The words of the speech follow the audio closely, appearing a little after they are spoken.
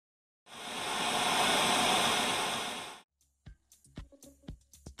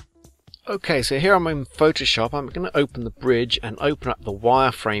Okay, so here I'm in Photoshop. I'm going to open the bridge and open up the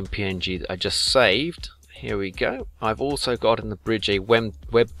wireframe PNG that I just saved. Here we go. I've also got in the bridge a web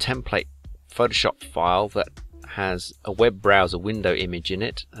template Photoshop file that has a web browser window image in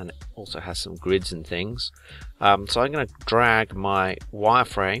it, and it also has some grids and things. So I'm going to drag my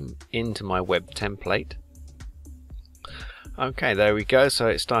wireframe into my web template. Okay, there we go. So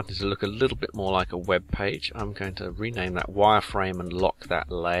it's starting to look a little bit more like a web page. I'm going to rename that wireframe and lock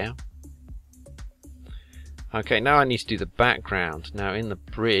that layer. Okay, now I need to do the background. Now in the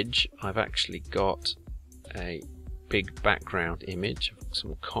bridge I've actually got a big background image of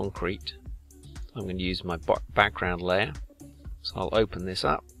some concrete. I'm going to use my background layer. So I'll open this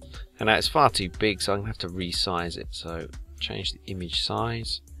up. And now it's far too big, so I'm going to have to resize it. So change the image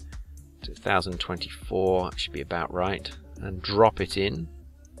size to 1024, it should be about right, and drop it in.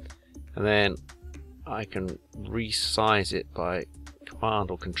 And then I can resize it by Command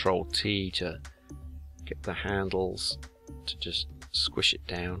or Control T to get the handles to just squish it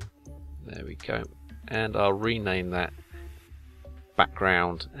down. There we go. And I'll rename that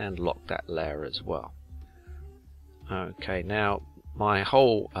background and lock that layer as well. Okay, now my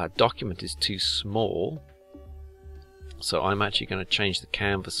whole document is too small, so I'm actually going to change the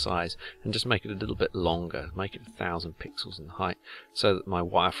canvas size and just make it a little bit longer, make it 1000 pixels in height so that my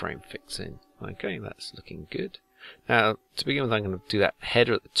wireframe fits in. Okay, that's looking good. Now to begin with, I'm going to do that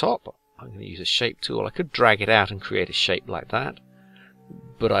header at the top. I'm going to use a shape tool. I could drag it out and create a shape like that,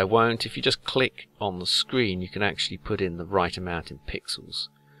 but I won't. If you just click on the screen, you can actually put in the right amount in pixels,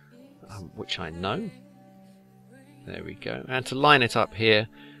 which I know. There we go. And to line it up here,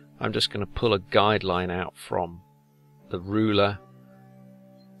 I'm just going to pull a guideline out from the ruler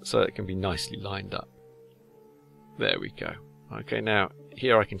so it can be nicely lined up. There we go. Okay, now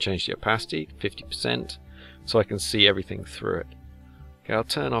here I can change the opacity to 50% so I can see everything through it. Okay, I'll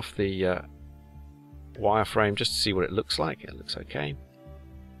turn off the wireframe just to see what it looks like. It looks okay.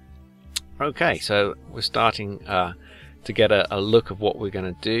 Okay, so we're starting to get a look of what we're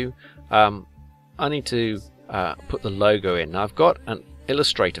going to do. I need to put the logo in. Now I've got an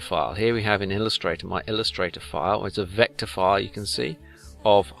Illustrator file. Here we have in Illustrator, my Illustrator file. It's a vector file, you can see,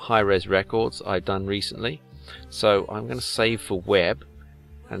 of high-res records I've done recently. So I'm going to save for web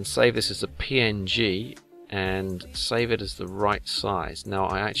and save this as a PNG and save it as the right size. Now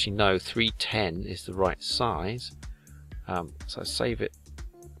I actually know 310 is the right size, so save it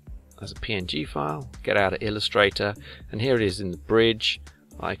as a PNG file, get out of Illustrator, and here it is in the bridge.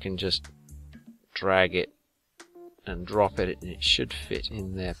 I can just drag it and drop it and it should fit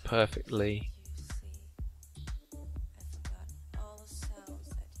in there perfectly.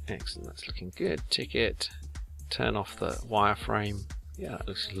 Excellent, that's looking good. Tick it, turn off the wireframe. Yeah, that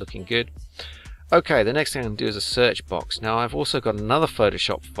looks looking good. Okay, the next thing I'm going to do is a search box. Now I've also got another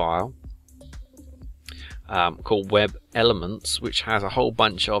Photoshop file called Web Elements, which has a whole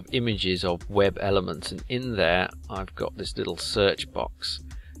bunch of images of web elements, and in there I've got this little search box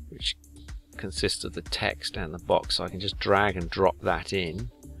which consists of the text and the box, so I can just drag and drop that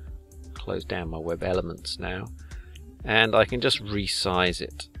in. Close down my Web Elements now, and I can just resize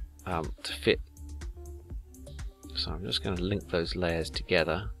it to fit. So I'm just going to link those layers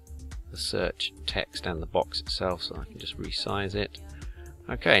together, the search text and the box itself, so I can just resize it.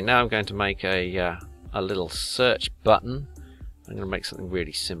 Okay, now I'm going to make a little search button. I'm going to make something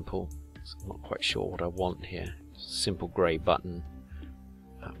really simple. So I'm not quite sure what I want here. Simple grey button.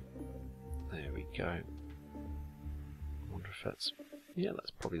 There we go. I wonder if that's, yeah,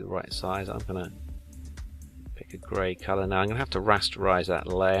 that's probably the right size. I'm going to pick a grey colour. Now I'm going to have to rasterize that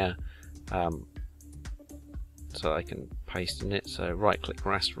layer so I can paste in it. So right click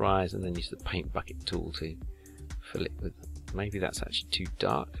rasterize and then use the paint bucket tool to fill it with, maybe that's actually too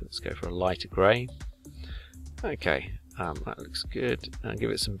dark. Let's go for a lighter grey. Okay, that looks good. I'll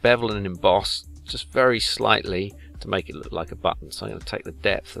give it some bevel and emboss just very slightly to make it look like a button. So I'm going to take the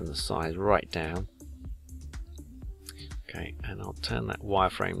depth and the size right down. Okay, and I'll turn that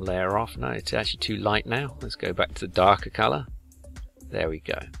wireframe layer off. No, it's actually too light now. Let's go back to the darker colour. There we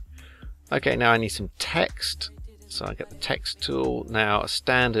go. Okay, now I need some text. So I get the text tool. Now a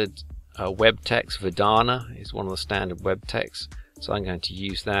standard web text, Verdana, is one of the standard web texts. So I'm going to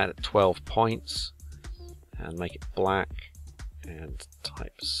use that at 12 points and make it black and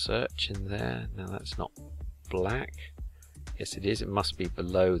type search in there. Now that's not black. Yes it is. It must be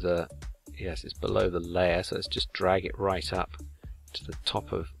below the, yes, it's below the layer. So let's just drag it right up to the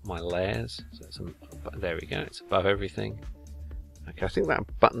top of my layers. So it's there we go. It's above everything. Okay, I think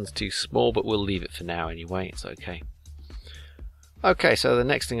that button's too small, but we'll leave it for now anyway. It's okay. Okay, so the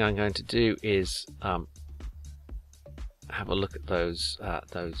next thing I'm going to do is have a look at those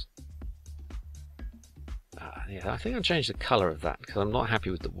yeah, I think I'll change the color of that because I'm not happy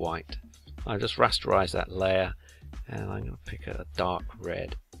with the white. I'll just rasterize that layer, and I'm going to pick a dark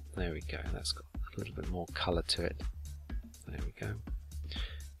red. There we go. That's got a little bit more color to it. There we go.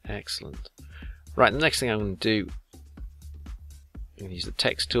 Excellent. Right, the next thing I'm going to do, I'm going to use the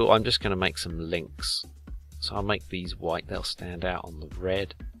text tool. I'm just going to make some links. So I'll make these white. They'll stand out on the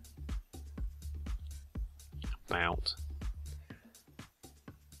red. About.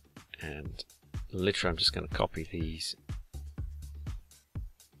 And literally I'm just going to copy these.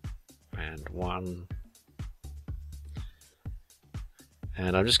 Band 1.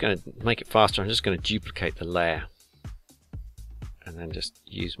 And I'm just going to make it faster. I'm just going to duplicate the layer. And then just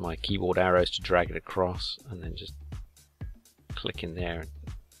use my keyboard arrows to drag it across. And then just click in there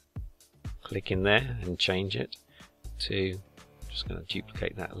and change it to, just going to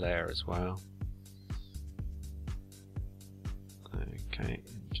duplicate that layer as well. Okay,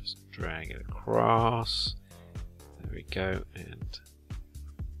 and just drag it across. There we go, and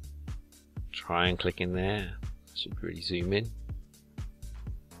try and click in there. I should really zoom in.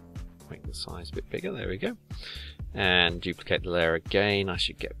 Make the size a bit bigger, there we go. And duplicate the layer again. I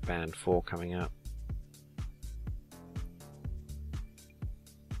should get band 4 coming up.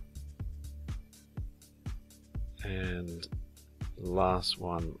 And last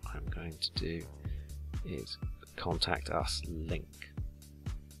one I'm going to do is contact us link.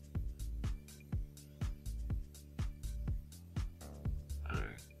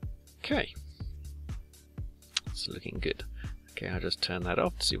 Okay, it's looking good. Okay, I'll just turn that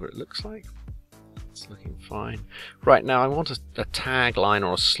off to see what it looks like. It's looking fine. Right, now I want a tagline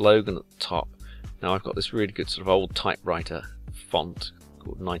or a slogan at the top. Now I've got this really good sort of old typewriter font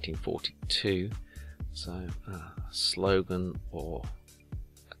called 1942. So slogan or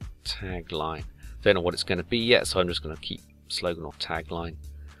a tagline. Don't know what it's going to be yet, so I'm just going to keep slogan or tagline.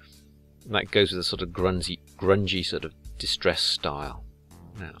 And that goes with a sort of grungy sort of distress style.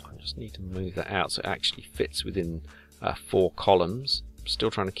 Now I just need to move that out so it actually fits within 4 columns. I'm still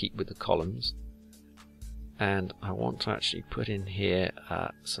trying to keep with the columns. And I want to actually put in here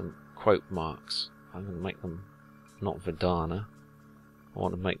some quote marks. I'm going to make them not Vedana. I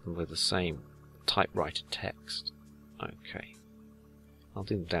want to make them with the same typewriter text. Okay. I'll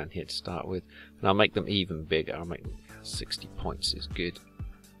do them down here to start with. And I'll make them even bigger. I'll make them 60 points is good.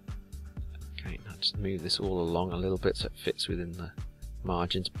 Okay, now just move this all along a little bit so it fits within the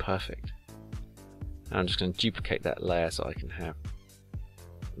margins. Perfect. And I'm just going to duplicate that layer so I can have...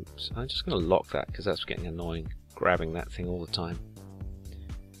 Oops, I'm just going to lock that because that's getting annoying, grabbing that thing all the time.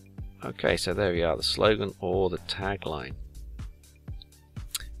 Okay, so there we are, the slogan or the tagline.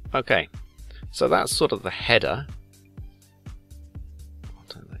 Okay, so that's sort of the header. I'll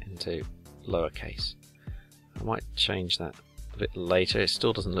turn that into lowercase. I might change that a bit later, it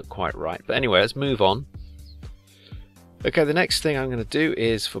still doesn't look quite right. But anyway, let's move on. Okay, the next thing I'm going to do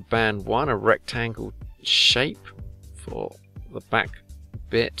is for band 1, a rectangle shape for the back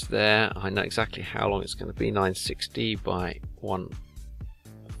bit there. I know exactly how long it's going to be, 960 by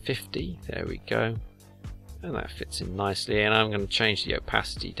 150. There we go. And that fits in nicely. And I'm going to change the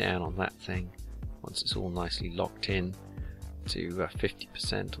opacity down on that thing once it's all nicely locked in to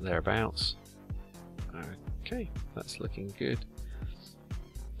 50% or thereabouts. Okay, that's looking good.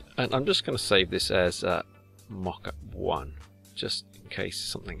 And I'm just going to save this as Mockup 1, just in case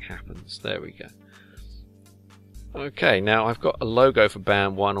something happens. There we go. Okay, now I've got a logo for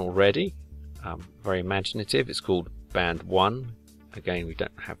band 1 already. Very imaginative. It's called band 1. Again, we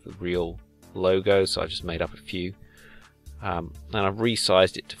don't have the real logo, so I just made up a few. And I've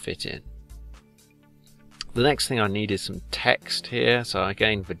resized it to fit in. The next thing I need is some text here. So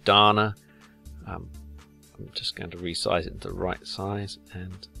again, Vedana. I'm just going to resize it into the right size,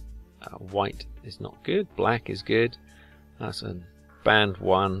 and white is not good, black is good. That's a band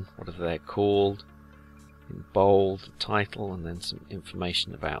 1, whatever they're called, in bold, the title, and then some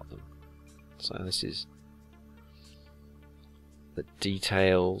information about them. So this is the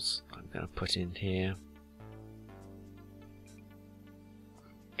details I'm going to put in here.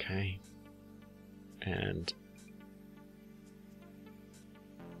 Okay, and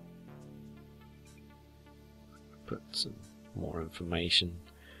put some more information.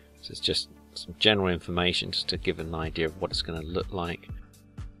 So it's just some general information just to give an idea of what it's going to look like.